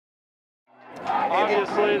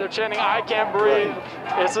Obviously, they're chanting, "I can't breathe."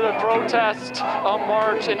 It's a protest, a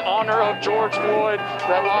march in honor of George Floyd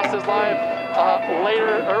that lost his life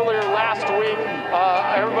earlier last week.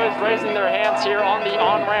 Everybody's raising their hands here on the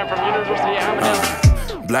on-ramp from University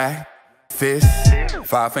Avenue. Black fist,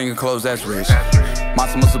 5 finger close, that's rich.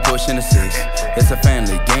 Monster must have pushed in the 6. It's a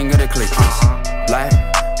family, gang of the clickers. Black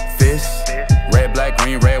fist, red, black,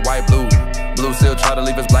 green, red, white, blue. Blue still try to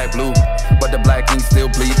leave us black, blue, but the black ink still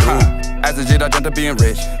bleed through. As a jit, I dreamt of being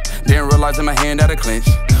rich. Didn't realize in my hand that I clinch.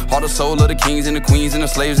 All the soul of the kings and the queens and the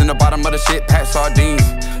slaves in the bottom of the shit, pat sardines.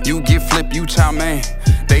 You get flipped, you chow man.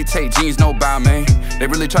 They take jeans, no bow man. They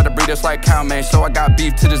really try to breed us like cow man. So I got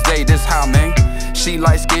beef to this day, this how man. She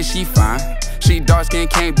light skin, she fine. She dark skin,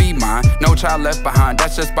 can't be mine. No child left behind,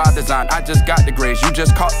 that's just by design. I just got the grades, you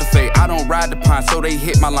just caught the fade. I don't ride the pine, so they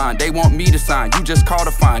hit my line. They want me to sign, you just call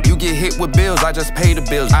to fine. You get hit with bills, I just pay the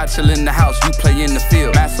bills. I chill in the house, you play in the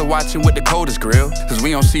field. Master watching with the coldest grill, cause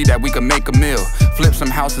we don't see that we can make a meal. Flip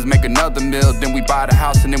some houses, make another meal. Then we buy the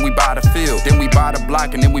house and then we buy the field. Then we buy the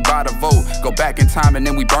block and then we buy the vote. Go back in time and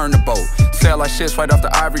then we burn the boat. Sell our shits right off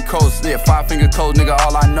the Ivory Coast. Yeah, 5 finger close, nigga,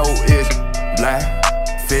 all I know is black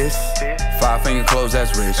fist, 5 finger close,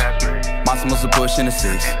 that's rich. Monster must have pushed in the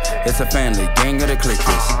 6. It's a family, gang of the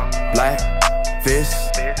clickers. Black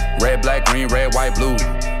fist, red, black, green, red, white, blue.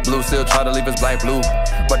 Blue still try to leave us black, blue,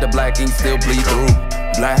 but the black ink still bleed through.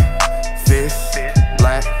 Black fist,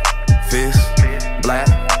 black fist, black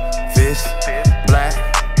fist, black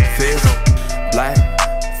fist, black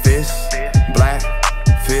fist, black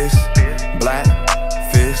fist, black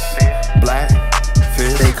fist, black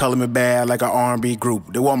fist. They calling me bad like an R&B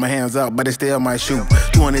group. They want my hands up, but they still might shoot.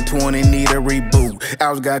 2020 need a reboot.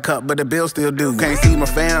 Hours got cut, but the bill still due. Can't see my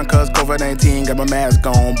fam cause COVID-19 got my mask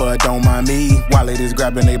on, but don't mind me. Wallet is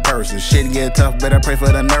grabbing their purses. Shit get tough, better pray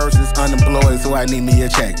for the nurses. Unemployed, so I need me a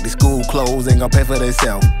check. The school closed, ain't gon' pay for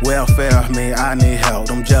themselves. Welfare, man, I need help.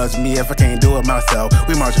 Don't judge me if I can't do it myself.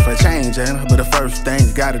 We marching for change, but the first thing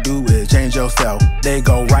you gotta do is change yourself. They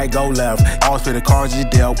go right, go left. Always for the cards you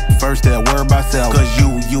dealt. First they'll worry about self. Cause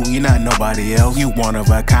you're not nobody else. You one of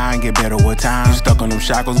a kind, get better with time. You stuck on them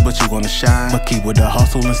shackles, but you gonna shine. But keep with the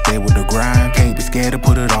hustle and stay with the grind. Can't be scared to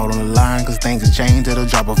put it all on the line, cause things change at a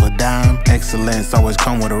drop of a dime. Excellence always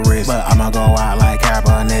come with a risk, but I'ma go out like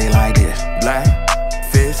Cabernet like this. Black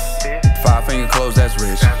fist, 5 finger close, that's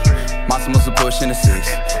rich. Monster must have pushed in the 6.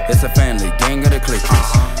 It's a family, gang of the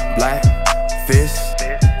clickers. Black fist,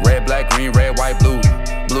 red, black, green, red, white, blue.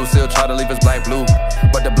 Blue still try to leave us black, blue,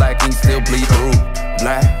 but the black ink still bleed through.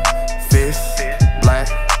 Black fist, black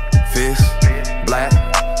fist, black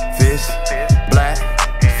fist, black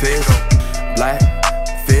fist, black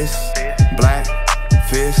fist, black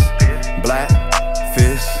fist, black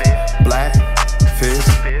fist, black fist.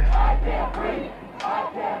 I can't breathe, I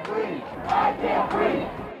can't breathe, I can't breathe.